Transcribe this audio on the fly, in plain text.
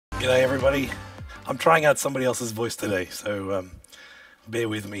G'day everybody. I'm trying out somebody else's voice today, so bear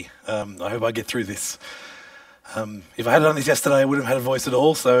with me. I hope I get through this. If I had done this yesterday, I wouldn't have had a voice at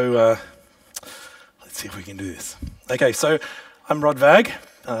all, so let's see if we can do this. Okay, so I'm Rod Vagg.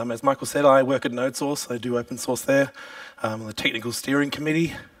 As Michael said, I work at NodeSource. I do open source there. I'm on the technical steering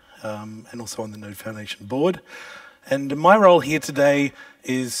committee and also on the Node Foundation board. And my role here today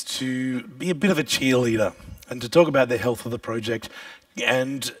is to be a bit of a cheerleader and to talk about the health of the project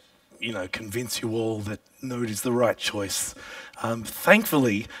and convince you all that Node is the right choice.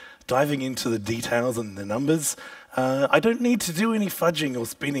 Thankfully, diving into the details and the numbers, I don't need to do any fudging or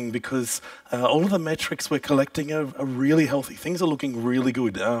spinning because all of the metrics we're collecting are really healthy. Things are looking really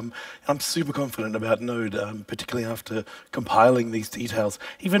good. I'm super confident about Node, particularly after compiling these details,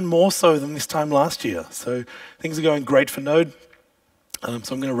 even more so than this time last year. So things are going great for Node. So I'm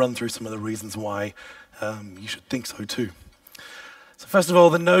going to run through some of the reasons why you should think so too. So first of all,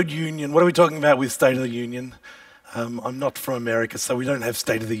 the Node Union. What are we talking about with State of the Union? I'm not from America, so we don't have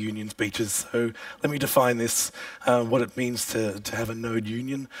State of the Union speeches. So let me define this, what it means to have a Node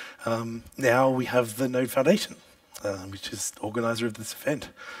Union. Now we have the Node Foundation, which is the organizer of this event.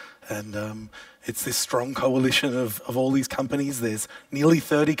 And it's this strong coalition of all these companies. There's nearly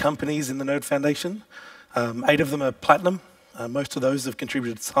 30 companies in the Node Foundation. 8 of them are platinum. Most of those have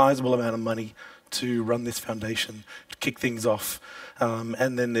contributed a sizable amount of money to run this foundation, to kick things off.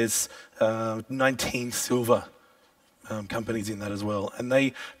 And then there's 19 silver companies in that as well. And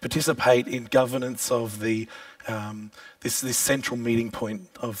they participate in governance of the this central meeting point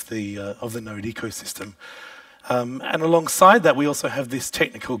of the Node ecosystem. And alongside that, we also have this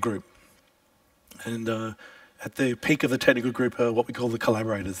technical group. And at the peak of the technical group are what we call the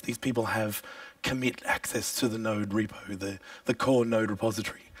collaborators. These people have commit access to the Node repo, the core Node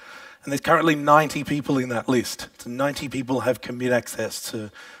repository. And there's currently 90 people in that list. So 90 people have commit access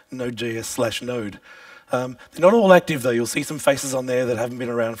to node.js/node. They're not all active though. You'll see some faces on there that haven't been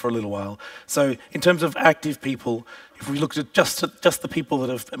around for a little while. So in terms of active people, if we looked at just the people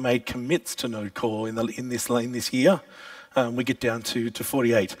that have made commits to Node Core in this year, we get down to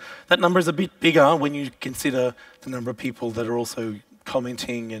 48. That number is a bit bigger when you consider the number of people that are also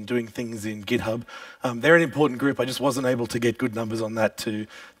commenting and doing things in GitHub. They're an important group. I just wasn't able to get good numbers on that to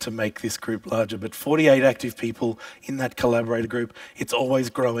make this group larger. But 48 active people in that collaborator group. It's always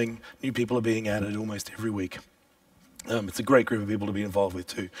growing. New people are being added almost every week. It's a great group of people to be involved with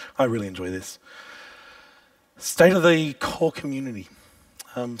too. I really enjoy this. State of the core community.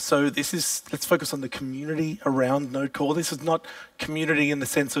 So let's focus on the community around Node Core. This is not community in the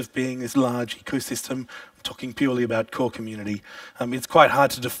sense of being this large ecosystem. I'm talking purely about core community. It's quite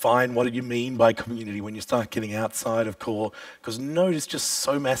hard to define what you mean by community when you start getting outside of core, because Node is just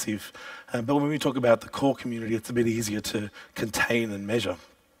so massive. But when we talk about the core community, it's a bit easier to contain and measure.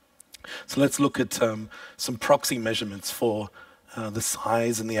 So let's look at some proxy measurements for the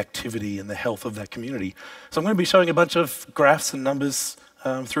size and the activity and the health of that community. So I'm going to be showing a bunch of graphs and numbers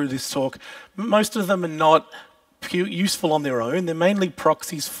through this talk. Most of them are not useful on their own. They're mainly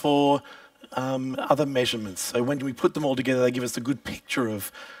proxies for other measurements. So when we put them all together, they give us a good picture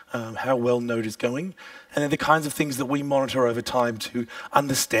of how well Node is going. And they're the kinds of things that we monitor over time to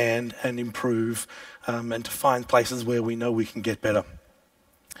understand and improve and to find places where we know we can get better.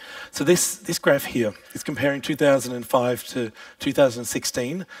 So this graph here is comparing 2005 to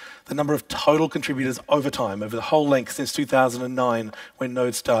 2016, the number of total contributors over time, over the whole length since 2009 when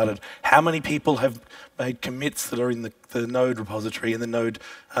Node started. How many people have made commits that are in the Node repository, in the Node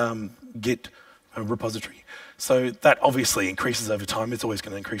Git repository? So that obviously increases over time. It's always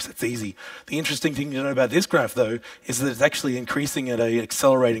going to increase. That's easy. The interesting thing to know about this graph, though, is that it's actually increasing at an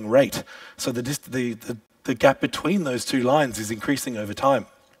accelerating rate. So the gap between those two lines is increasing over time.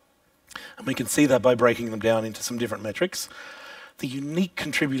 And we can see that by breaking them down into some different metrics. The unique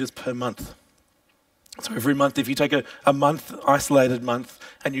contributors per month. So every month, if you take a month, isolated month,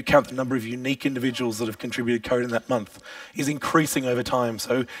 and you count the number of unique individuals that have contributed code in that month, is increasing over time.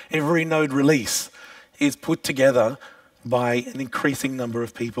 So every Node release is put together by an increasing number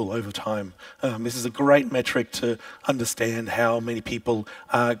of people over time. This is a great metric to understand how many people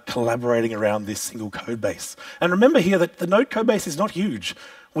are collaborating around this single code base. And remember here that the Node code base is not huge.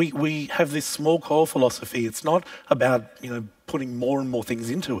 We have this small core philosophy. It's not about putting more and more things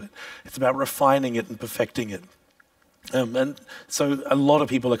into it. It's about refining it and perfecting it. And so a lot of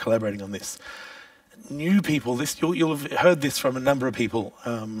people are collaborating on this. New people, you'll have heard this from a number of people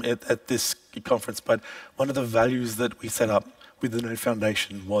at this conference, but one of the values that we set up with the Node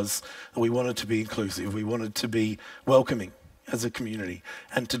Foundation was that we wanted to be inclusive. We wanted to be welcoming as a community.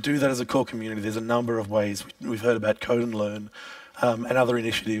 And to do that as a core community, there's a number of ways. We've heard about Code and Learn. and other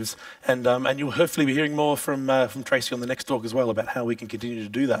initiatives. And you'll hopefully be hearing more from Tracy on the next talk as well about how we can continue to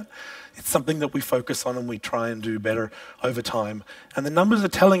do that. It's something that we focus on and we try and do better over time. And the numbers are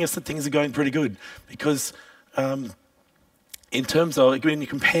telling us that things are going pretty good because in terms of, when you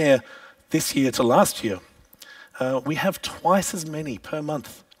compare this year to last year, we have twice as many per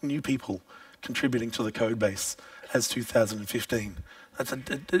month new people contributing to the code base as 2015. That's a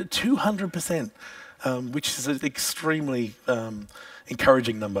 200%, which is an extremely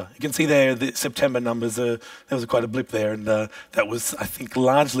encouraging number. You can see there the September numbers, there was quite a blip there, and that was, I think,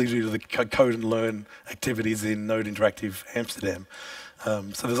 largely due to the code and learn activities in Node Interactive Amsterdam.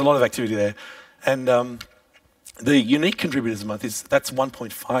 So there's a lot of activity there. And the unique contributors a month, that's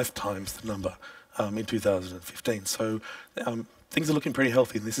 1.5 times the number in 2015. So things are looking pretty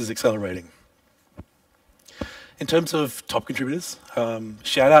healthy, and this is accelerating. In terms of top contributors,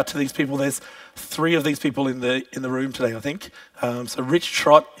 shout out to these people. There's 3 of these people in the room today, I think. So Rich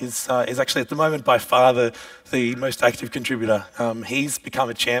Trott is actually at the moment by far the most active contributor. He's become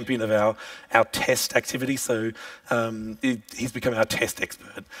a champion of our test activity. So he's become our test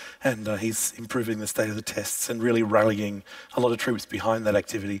expert, and he's improving the state of the tests and really rallying a lot of troops behind that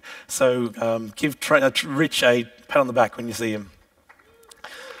activity. So give Rich a pat on the back when you see him.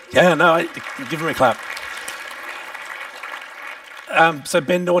 Yeah, no, give him a clap. So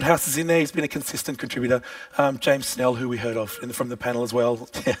Ben Nordhaus is in there. He's been a consistent contributor. James Snell, who we heard of from the panel as well.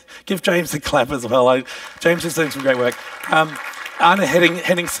 Give James a clap as well. James is doing some great work. Anna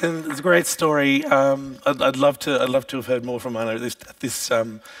Henningsen, it's a great story. I'd love to have heard more from Anna at this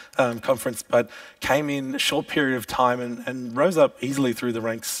conference, but came in a short period of time and rose up easily through the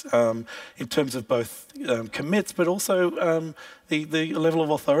ranks in terms of both commits, but also the level of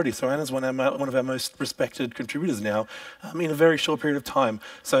authority. So Anna's one of our most respected contributors now in a very short period of time.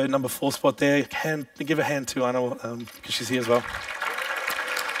 So number 4 spot there. Give a hand to Anna because she's here as well.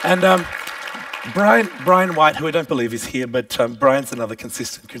 And Brian White, who I don't believe is here, but Brian's another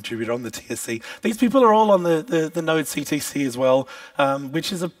consistent contributor on the TSC. These people are all on the Node CTC as well,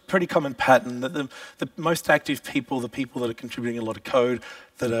 which is a pretty common pattern, that the most active people, the people that are contributing a lot of code,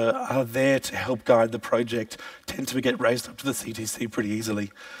 that are there to help guide the project, tend to get raised up to the CTC pretty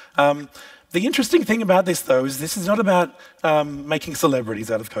easily. The interesting thing about this, though, is this is not about making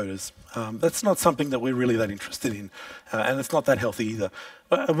celebrities out of coders. That's not something that we're really that interested in, and it's not that healthy either.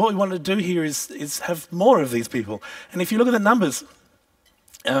 What we want to do here is have more of these people. And if you look at the numbers,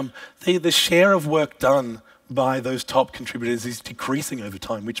 the share of work done by those top contributors is decreasing over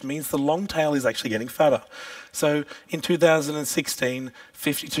time, which means the long tail is actually getting fatter. So in 2016,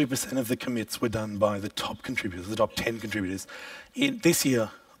 52% of the commits were done by the top contributors, the top 10 contributors. This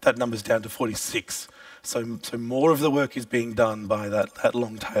year, that number's down to 46. So more of the work is being done by that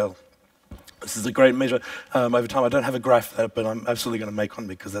long tail. This is a great measure over time. I don't have a graph for that, but I'm absolutely going to make one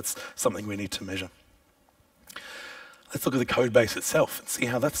because that's something we need to measure. Let's look at the code base itself and see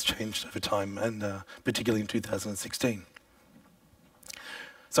how that's changed over time, and particularly in 2016.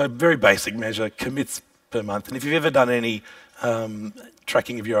 So a very basic measure, commits per month. And if you've ever done any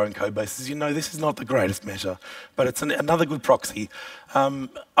tracking of your own code bases, you know this is not the greatest measure, but it's another good proxy.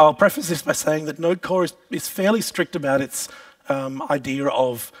 I'll preface this by saying that Node Core is fairly strict about its idea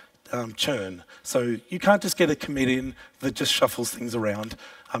of churn. So you can't just get a commit in that just shuffles things around.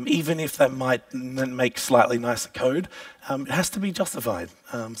 Even if that might make slightly nicer code, it has to be justified.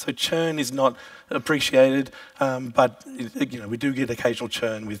 So churn is not appreciated, but we do get occasional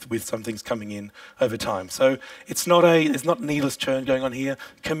churn with some things coming in over time. So it's not needless churn going on here.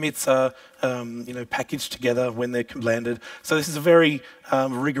 Commits are packaged together when they're landed. So this is a very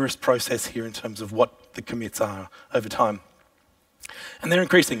rigorous process here in terms of what the commits are over time. And they're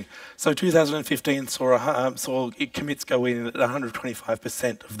increasing. So 2015 saw commits go in at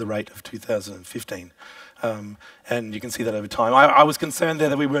 125% of the rate of 2015. And you can see that over time. I was concerned there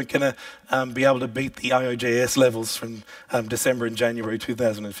that we weren't going to be able to beat the IOJS levels from December and January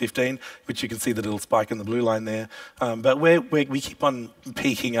 2015, which you can see the little spike in the blue line there. But we keep on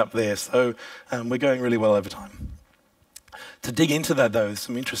peaking up there, so we're going really well over time. To dig into that, though, there's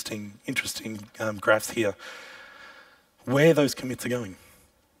some interesting graphs here. Where those commits are going.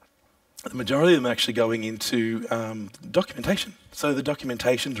 The majority of them are actually going into documentation. So the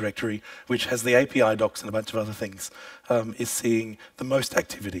documentation directory, which has the API docs and a bunch of other things, is seeing the most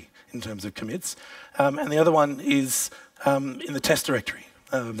activity in terms of commits. And the other one is in the test directory,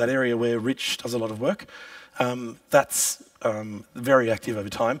 that area where Rich does a lot of work. That's very active over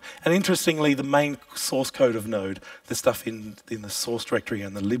time. And interestingly, the main source code of Node, the stuff in the source directory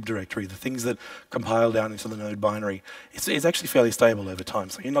and the lib directory, the things that compile down into the Node binary, it's actually fairly stable over time.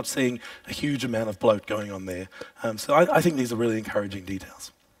 So you're not seeing a huge amount of bloat going on there. So I think these are really encouraging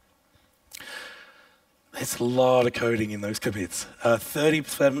details. There's a lot of coding in those commits.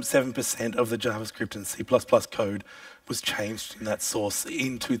 37% of the JavaScript and C++ code was changed in that source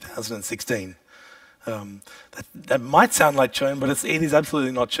in 2016. That might sound like churn, but it is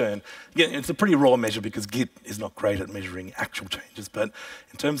absolutely not churn. Again, it's a pretty raw measure because Git is not great at measuring actual changes. But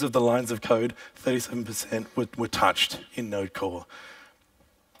in terms of the lines of code, 37% were touched in Node Core.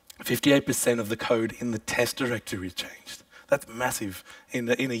 58% of the code in the test directory changed. That's massive in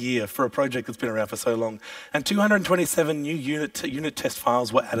a year for a project that's been around for so long. And 227 new unit test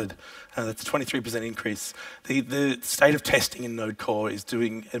files were added. That's a 23% increase. The state of testing in Node Core is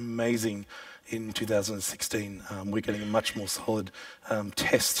doing amazing in 2016. We're getting a much more solid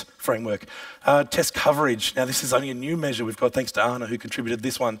test framework. Test coverage. Now, this is only a new measure we've got, thanks to Anna, who contributed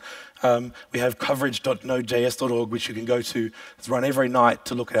this one. We have coverage.nodejs.org, which you can go to. It's run every night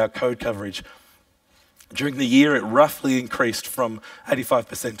to look at our code coverage. During the year, it roughly increased from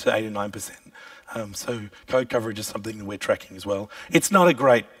 85% to 89%. So code coverage is something that we're tracking as well. It's not a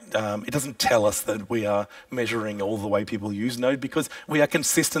great, it doesn't tell us that we are measuring all the way people use Node, because we are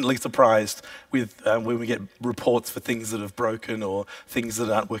consistently surprised with when we get reports for things that have broken or things that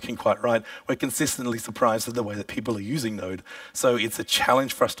aren't working quite right. We're consistently surprised at the way that people are using Node. So it's a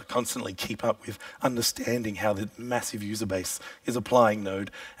challenge for us to constantly keep up with understanding how the massive user base is applying Node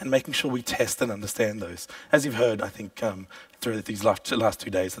and making sure we test and understand those. As you've heard, I think, through these last 2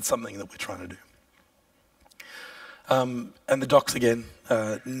 days, it's something that we're trying to do. And the docs again,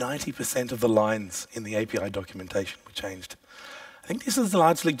 90% of the lines in the API documentation were changed. I think this is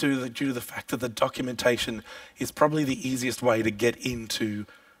largely due to the fact that the documentation is probably the easiest way to get into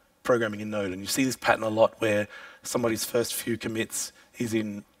programming in Node. And you see this pattern a lot where somebody's first few commits is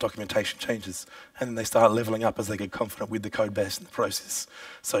in documentation changes, and then they start leveling up as they get confident with the code base and the process.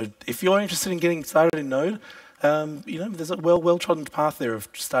 So if you're interested in getting started in Node, there's a well-trodden path there of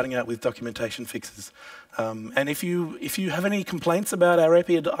starting out with documentation fixes. And if you have any complaints about our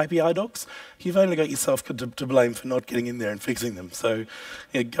API docs, you've only got yourself to blame for not getting in there and fixing them. So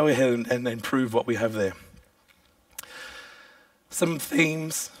go ahead and improve what we have there. Some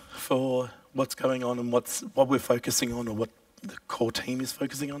themes for what's going on and what we're focusing on, or what the core team is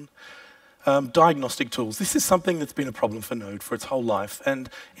focusing on. Diagnostic tools. This is something that's been a problem for Node for its whole life, and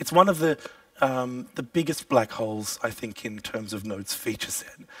it's one of the biggest black holes, I think, in terms of Node's feature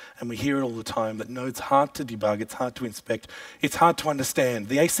set. And we hear it all the time that Node's hard to debug, it's hard to inspect, it's hard to understand.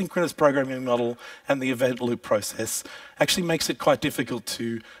 The asynchronous programming model and the event loop process actually makes it quite difficult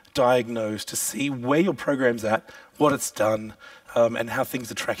to diagnose, to see where your program's at, what it's done, and how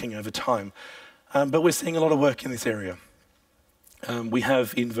things are tracking over time. But we're seeing a lot of work in this area. We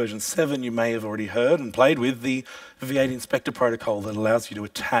have in version 7, you may have already heard and played with, the V8 inspector protocol that allows you to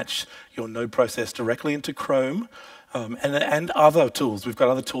attach your Node process directly into Chrome and other tools. We've got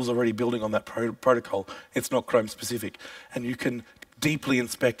other tools already building on that protocol. It's not Chrome specific. And you can deeply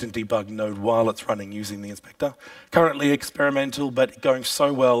inspect and debug Node while it's running using the inspector. Currently experimental, but going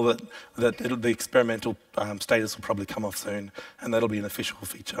so well that the experimental status will probably come off soon, and that'll be an official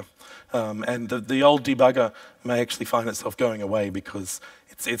feature. And the old debugger may actually find itself going away because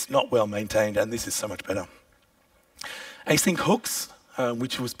it's not well maintained, and this is so much better. Async hooks,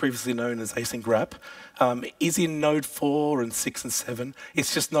 which was previously known as async wrap, is in Node 4 and 6 and 7.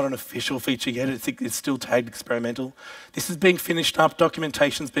 It's just not an official feature yet. It's still tagged experimental. This is being finished up.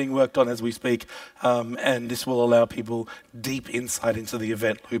 Documentation's being worked on as we speak, and this will allow people deep insight into the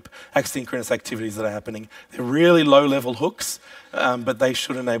event loop, asynchronous activities that are happening. They're really low-level hooks, but they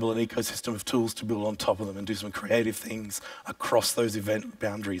should enable an ecosystem of tools to build on top of them and do some creative things across those event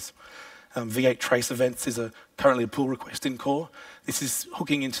boundaries. V8 trace events is currently a pull request in core. This is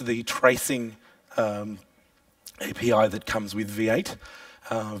hooking into the tracing API that comes with V8.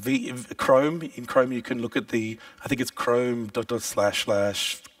 In Chrome you can look at I think it's Chrome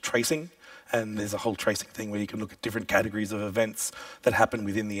 / tracing, and there's a whole tracing thing where you can look at different categories of events that happen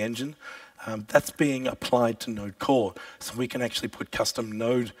within the engine. That's being applied to Node Core, so we can actually put custom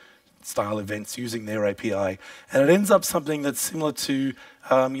Node style events using their API. And it ends up something that's similar to,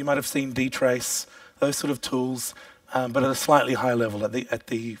 you might have seen dtrace, those sort of tools, but at a slightly higher level, at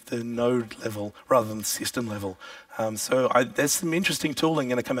the node level rather than system level. So there's some interesting tooling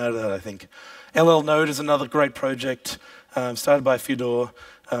going to come out of that, I think. LL Node is another great project, started by Fedor.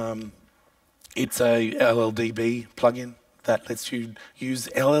 It's a LLDB plugin that lets you use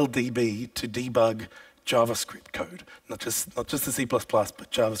LLDB to debug JavaScript code, not just the C++, but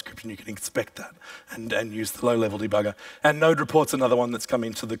JavaScript, and you can inspect that and use the low-level debugger. And Node Report's another one that's come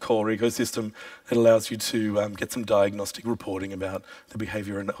into the core ecosystem that allows you to get some diagnostic reporting about the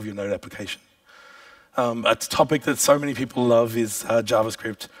behavior of your Node application. A topic that so many people love is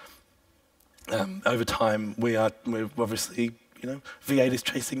JavaScript. Over time, we're obviously, V8 is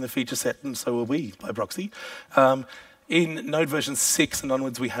chasing the feature set, and so are we by proxy. In Node version 6 and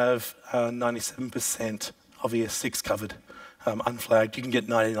onwards, we have 97% of ES6 covered, unflagged. You can get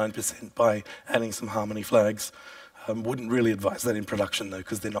 99% by adding some Harmony flags. Wouldn't really advise that in production, though,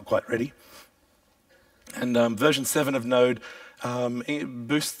 because they're not quite ready. And version 7 of Node it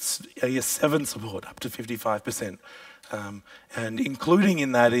boosts ES7 support up to 55%. And including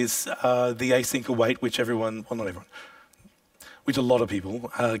in that is the async await, which everyone, well, not everyone, which a lot of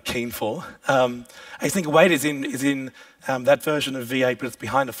people are keen for. Async await is in that version of V8, but it's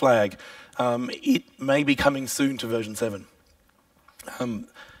behind a flag. It may be coming soon to version 7. And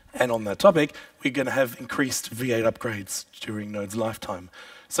on that topic, we're going to have increased V8 upgrades during Node's lifetime.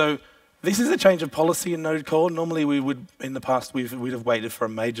 So this is a change of policy in Node core. Normally, we would, in the past, we'd have waited for a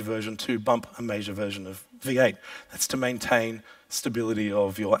major version to bump a major version of V8. That's to maintain stability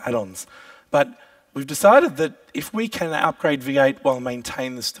of your add-ons. But we've decided that if we can upgrade V8 while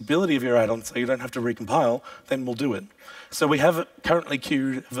maintain the stability of your add-on so you don't have to recompile, then we'll do it. So we have currently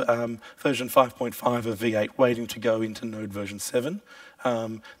queued version 5.5 of V8 waiting to go into Node version 7.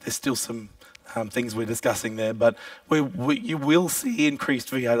 There's still some things we're discussing there, but you will see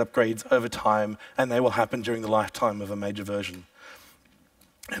increased V8 upgrades over time, and they will happen during the lifetime of a major version.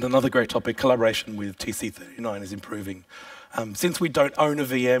 And another great topic, collaboration with TC39 is improving. Since we don't own a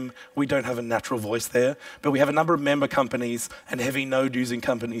VM, we don't have a natural voice there, but we have a number of member companies and heavy node using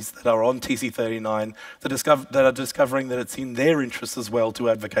companies that are on TC39 that are discovering that it's in their interest as well to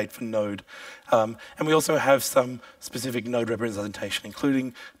advocate for Node. And we also have some specific Node representation,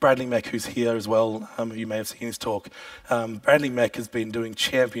 including Bradley Meck, who's here as well, who you may have seen his talk. Bradley Meck has been doing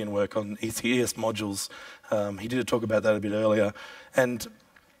champion work on ES modules. He did a talk about that a bit earlier. And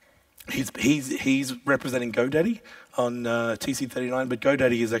he's representing GoDaddy on TC39, but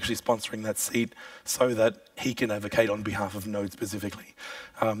GoDaddy is actually sponsoring that seat so that he can advocate on behalf of Node specifically.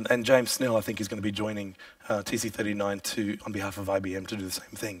 And James Snell, I think, is going to be joining TC39 on behalf of IBM to do the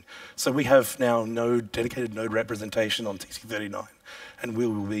same thing. So we have now dedicated Node representation on TC39, and we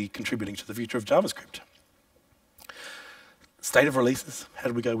will be contributing to the future of JavaScript. State of releases. How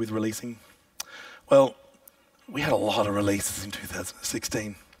did we go with releasing? Well, we had a lot of releases in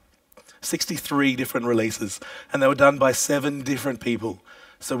 2016. 63 different releases, and they were done by 7 different people.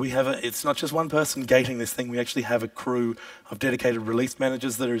 So we have it's not just one person gating this thing, we actually have a crew of dedicated release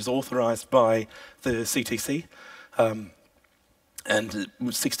managers that is authorized by the CTC. And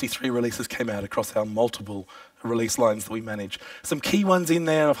 63 releases came out across our multiple release lines that we manage. Some key ones in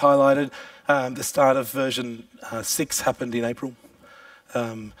there I've highlighted. The start of version 6 happened in April.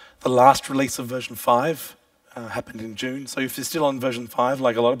 The last release of version 5 happened in June. So if you're still on version 5,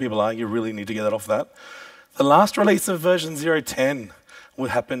 like a lot of people are, you really need to get off that. The last release of version 0.10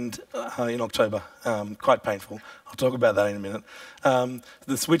 happened in October. Quite painful. I'll talk about that in a minute.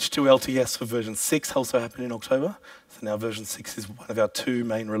 The switch to LTS for version 6 also happened in October. So now version 6 is one of our 2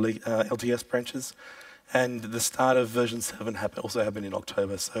 main LTS branches. And the start of version 7 also happened in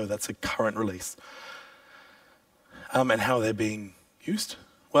October. So that's a current release. And how they're being used?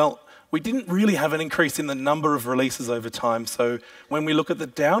 Well, we didn't really have an increase in the number of releases over time. So when we look at the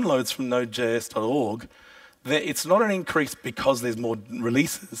downloads from nodejs.org, it's not an increase because there's more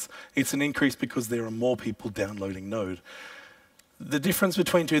releases. It's an increase because there are more people downloading Node. The difference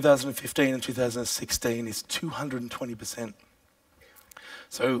between 2015 and 2016 is 220%.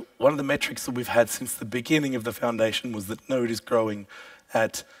 So one of the metrics that we've had since the beginning of the foundation was that Node is growing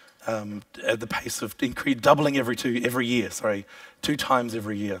at the pace of doubling every year, 2 times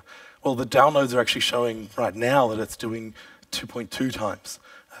every year. Well, the downloads are actually showing right now that it's doing 2.2 times.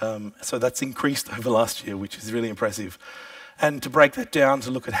 So that's increased over last year, which is really impressive. And to break that down, to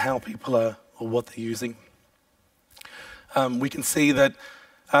look at how people are, or what they're using, we can see that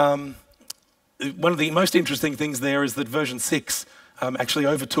one of the most interesting things there is that version 6 actually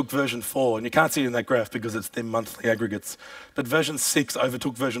overtook version 4. And you can't see it in that graph because it's their monthly aggregates. But version 6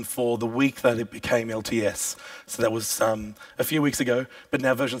 overtook version 4 the week that it became LTS. So that was a few weeks ago. But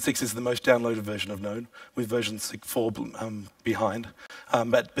now version 6 is the most downloaded version of Node, with version 4 behind.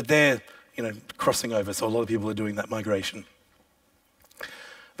 But they're crossing over, so a lot of people are doing that migration.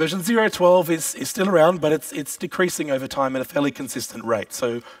 Version 0.12 is still around, but it's decreasing over time at a fairly consistent rate.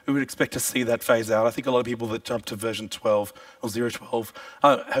 So we would expect to see that phase out. I think a lot of people that jump to version 12 or 0.12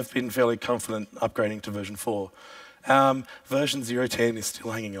 have been fairly confident upgrading to version 4. Version 0.10 is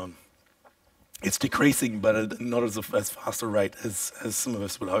still hanging on. It's decreasing, but not as fast a rate as some of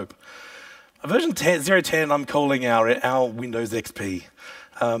us would hope. Version 0.10 I'm calling our Windows XP.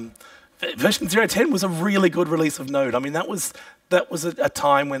 Version 0.10 was a really good release of Node. I mean, that was a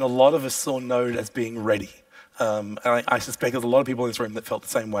time when a lot of us saw Node as being ready. I suspect there's a lot of people in this room that felt the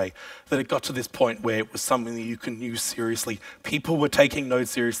same way, that it got to this point where it was something that you can use seriously. People were taking Node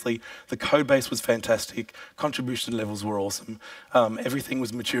seriously. The code base was fantastic. Contribution levels were awesome. Everything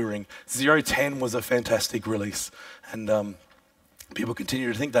was maturing. 0.10 was a fantastic release, and people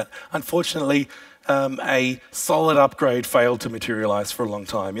continue to think that. Unfortunately, a solid upgrade failed to materialize for a long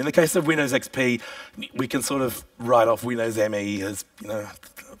time. In the case of Windows XP, we can sort of write off Windows ME as,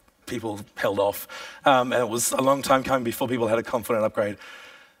 people held off. And it was a long time coming before people had a confident upgrade.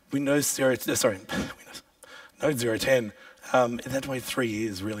 Node 0.10, it had to wait 3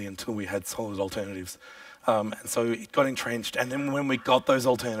 years really until we had solid alternatives. And so it got entrenched. And then when we got those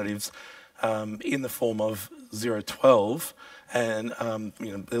alternatives in the form of 0.12, and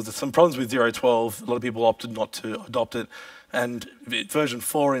there was some problems with 0.12. A lot of people opted not to adopt it, and version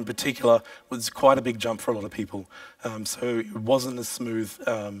 4 in particular was quite a big jump for a lot of people. So it wasn't as smooth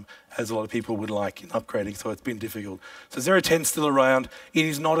as a lot of people would like in upgrading. So it's been difficult. So 0.10 is still around. It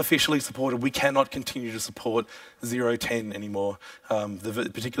is not officially supported. We cannot continue to support 0.10 anymore.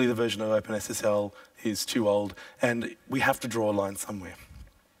 Particularly the version of OpenSSL is too old, and we have to draw a line somewhere.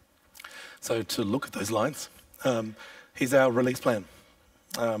 So to look at those lines. Here's our release plan.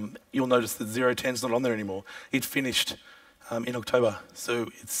 You'll notice that 0.10 is not on there anymore. It finished in October, so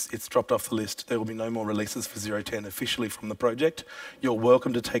it's dropped off the list. There will be no more releases for 0.10 officially from the project. You're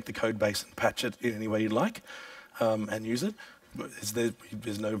welcome to take the code base and patch it in any way you like and use it.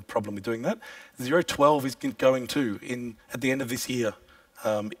 There's no problem with doing that. 0.12 is going to, at the end of this year,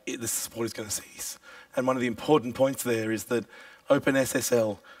 the support is going to cease. And one of the important points there is that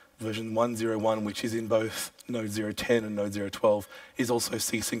OpenSSL version 1.0.1, which is in both Node 0.10 and Node 0.12, is also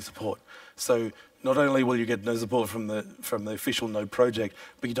ceasing support. So not only will you get no support from the official Node project,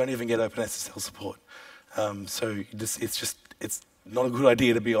 but you don't even get OpenSSL support. So it's not a good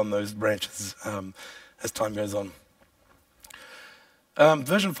idea to be on those branches as time goes on.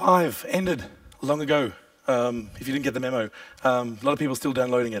 Version 5 ended long ago. If you didn't get the memo, a lot of people are still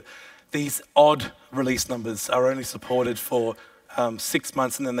downloading it. These odd release numbers are only supported for 6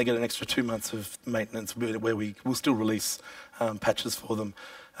 months, and then they get an extra 2 months of maintenance where we will still release patches for them.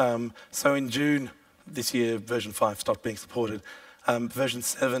 So in June this year, version 5 stopped being supported. Version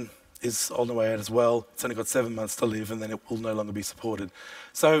 7 is on the way out as well. It's only got 7 months to live, and then it will no longer be supported.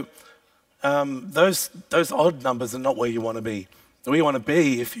 So those odd numbers are not where you want to be. Where you want to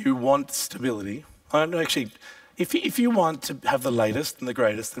be if you want stability. Actually, if you want to have the latest and the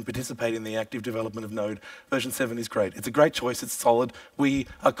greatest and participate in the active development of Node, version 7 is great. It's a great choice. It's solid. We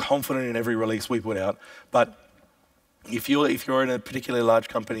are confident in every release we put out. But if you're in a particularly large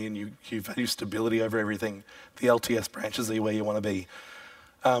company and you value stability over everything, the LTS branches are where you want to be.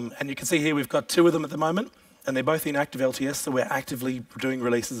 And you can see here we've got 2 of them at the moment, and they're both in active LTS, so we're actively doing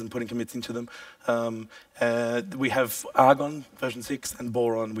releases and putting commits into them. We have Argon version 6 and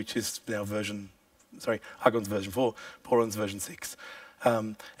Boron, which is now Argon's version 4, Boron's version 6.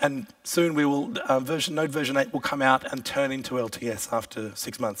 And soon we will, Node version 8 will come out and turn into LTS after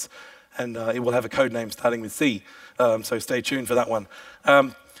 6 months. And it will have a code name starting with C, so stay tuned for that one.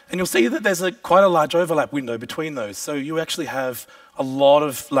 And you'll see that there's quite a large overlap window between those. So you actually have a lot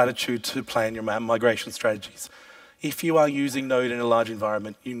of latitude to plan your migration strategies. If you are using Node in a large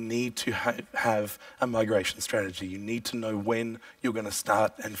environment, you need to have a migration strategy. You need to know when you're going to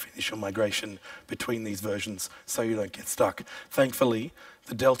start and finish your migration between these versions so you don't get stuck. Thankfully,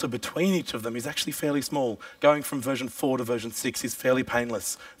 the delta between each of them is actually fairly small. Going from version 4 to version 6 is fairly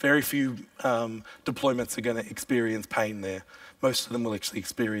painless. Very few deployments are going to experience pain there. Most of them will actually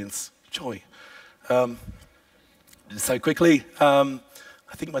experience joy. So quickly, I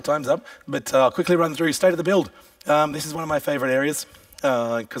think my time's up, but I'll quickly run through state of the build. This is one of my favorite areas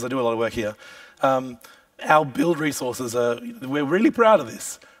because I do a lot of work here. Our build resources, we're really proud of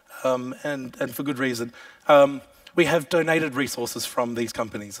this, and for good reason. We have donated resources from these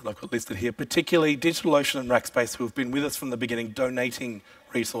companies that I've got listed here, particularly DigitalOcean and Rackspace, who have been with us from the beginning, donating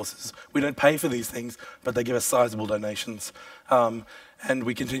resources. We don't pay for these things, but they give us sizable donations. And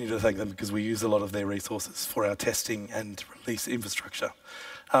we continue to thank them because we use a lot of their resources for our testing and release infrastructure.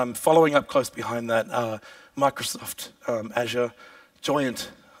 Following up close behind that, Microsoft, Azure, Joyent,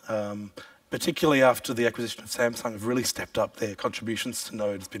 particularly after the acquisition of Samsung, have really stepped up their contributions to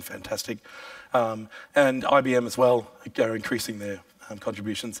Node. It's been fantastic. And IBM as well are increasing their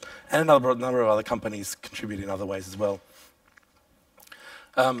contributions. And a number of other companies contribute in other ways as well.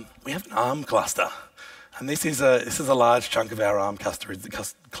 We have an ARM cluster. And this is a large chunk of our ARM cluster.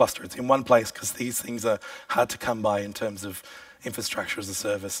 It's in one place because these things are hard to come by in terms of infrastructure as a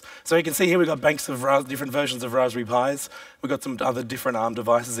service. So you can see here we've got banks of different versions of Raspberry Pis. We've got some other different ARM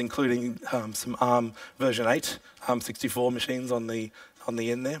devices, including some ARM version 8, ARM64 machines on the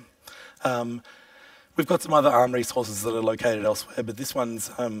end there. We've got some other ARM resources that are located elsewhere, but this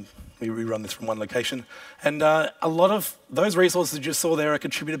one's, we run this from one location. And a lot of those resources you just saw there are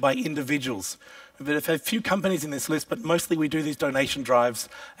contributed by individuals. We've had a few companies in this list, but mostly we do these donation drives,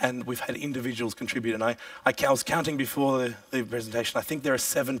 and we've had individuals contribute. And I was counting before the presentation, I think there are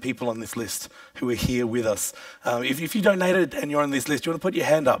 7 people on this list who are here with us. If you donated and you're on this list, you want to put your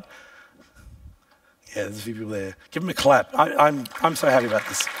hand up? Yeah, there's a few people there. Give them a clap. I'm so happy about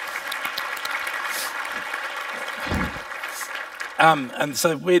this. And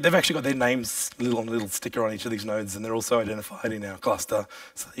so they've actually got their names on a little sticker on each of these nodes, and they're also identified in our cluster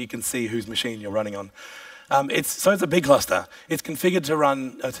so that you can see whose machine you're running on. It's a big cluster. It's configured to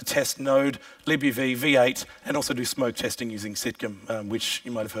run, to test Node, libuv, V8, and also do smoke testing using Sitcom, which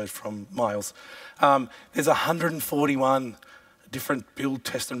you might have heard from Miles. There's 141 different build,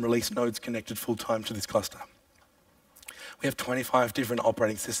 test, and release nodes connected full-time to this cluster. We have 25 different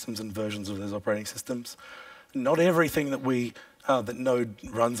operating systems and versions of those operating systems. Not everything that Node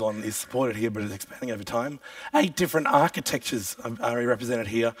runs on is supported here, but it's expanding over time. 8 different architectures are represented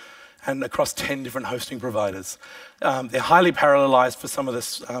here, and across 10 different hosting providers. They're highly parallelized for some of the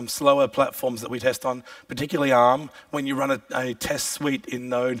slower platforms that we test on, particularly ARM. When you run a test suite in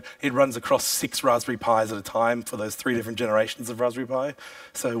Node, it runs across 6 Raspberry Pis at a time for those 3 different generations of Raspberry Pi,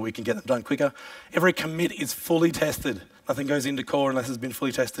 so we can get them done quicker. Every commit is fully tested. Nothing goes into core unless it's been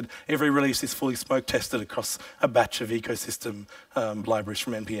fully tested. Every release is fully smoke tested across a batch of ecosystem libraries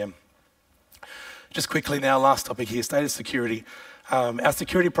from NPM. Just quickly now, last topic here, state of security. Our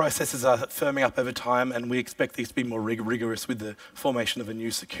security processes are firming up over time, and we expect these to be more rigorous with the formation of a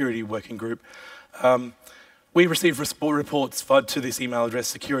new security working group. We receive reports to this email address,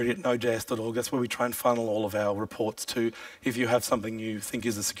 security@nodejs.org. That's where we try and funnel all of our reports to. If you have something you think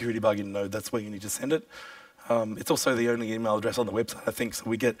is a security bug in Node, that's where you need to send it. It's also the only email address on the website, I think, so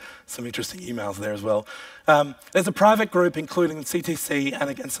we get some interesting emails there as well. There's a private group, including CTC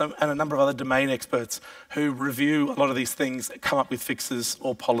and a number of other domain experts who review a lot of these things, come up with fixes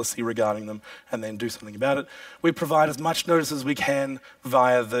or policy regarding them, and then do something about it. We provide as much notice as we can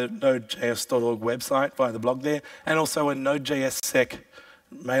via the nodejs.org website, via the blog there, and also a Node.js sec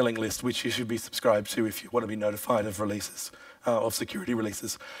mailing list, which you should be subscribed to if you want to be notified of releases, of security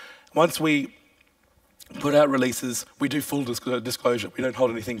releases. Once we put out releases, we do full disclosure. We don't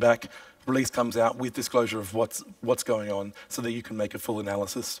hold anything back. Release comes out with disclosure of what's going on so that you can make a full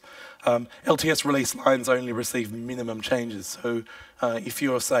analysis. LTS release lines only receive minimum changes. So if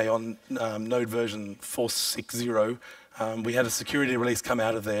you're, say, on Node version 4.6.0, we had a security release come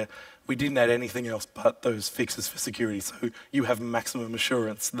out of there. We didn't add anything else but those fixes for security. So you have maximum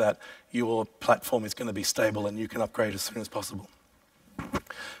assurance that your platform is going to be stable and you can upgrade as soon as possible.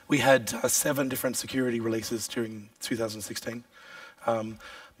 We had 7 different security releases during 2016.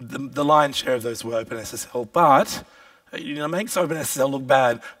 The lion's share of those were OpenSSL, but it makes OpenSSL look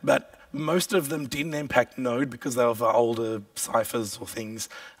bad, but most of them didn't impact Node because they were for older ciphers or things,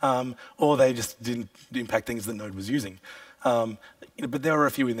 or they just didn't impact things that Node was using. But there were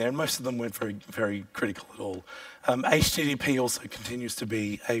a few in there, and most of them weren't very, very critical at all. HTTP also continues to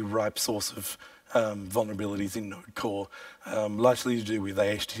be a ripe source of vulnerabilities in Node Core, largely to do with the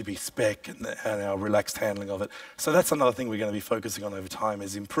HTTP spec and our relaxed handling of it. So that's another thing we're going to be focusing on over time,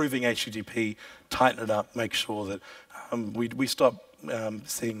 is improving HTTP, tighten it up, make sure that we stop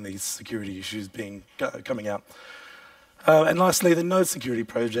seeing these security issues coming out. And lastly, the Node security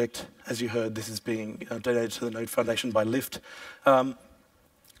project. As you heard, this is being donated to the Node Foundation by Lyft.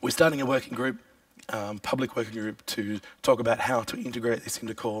 We're starting a working group, public working group, to talk about how to integrate this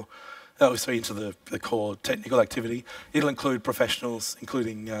into core. Into the core technical activity. It'll include professionals,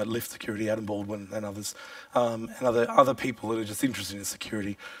 including Lyft Security, Adam Baldwin, and others, and other people that are just interested in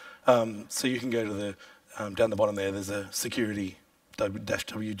security. So you can go to the down the bottom there. There's a security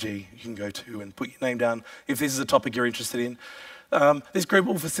 -WG you can go to and put your name down if this is a topic you're interested in. This group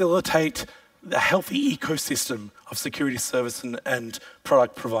will facilitate a healthy ecosystem of security service and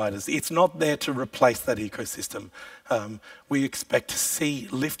product providers. It's not there to replace that ecosystem. We expect to see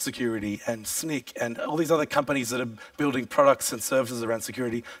Lyft Security and Snyk and all these other companies that are building products and services around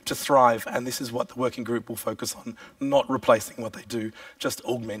security to thrive, and this is what the working group will focus on, not replacing what they do, just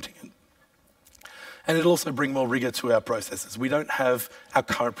augmenting it. And it'll also bring more rigor to our processes. We don't have our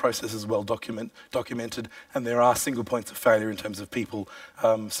current processes well documented, and there are single points of failure in terms of people,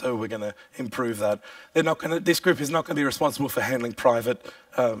 so we're going to improve that. This group is not going to be responsible for handling private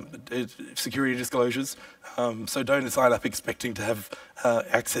security disclosures, so don't sign up expecting to have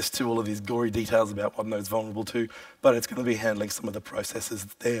access to all of these gory details about what Node's vulnerable to, but it's going to be handling some of the processes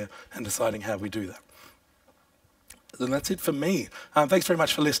there and deciding how we do that. And that's it for me. Thanks very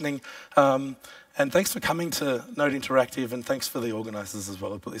much for listening. And thanks for coming to Node Interactive, and thanks for the organisers as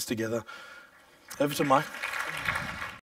well who put this together. Over to Mike.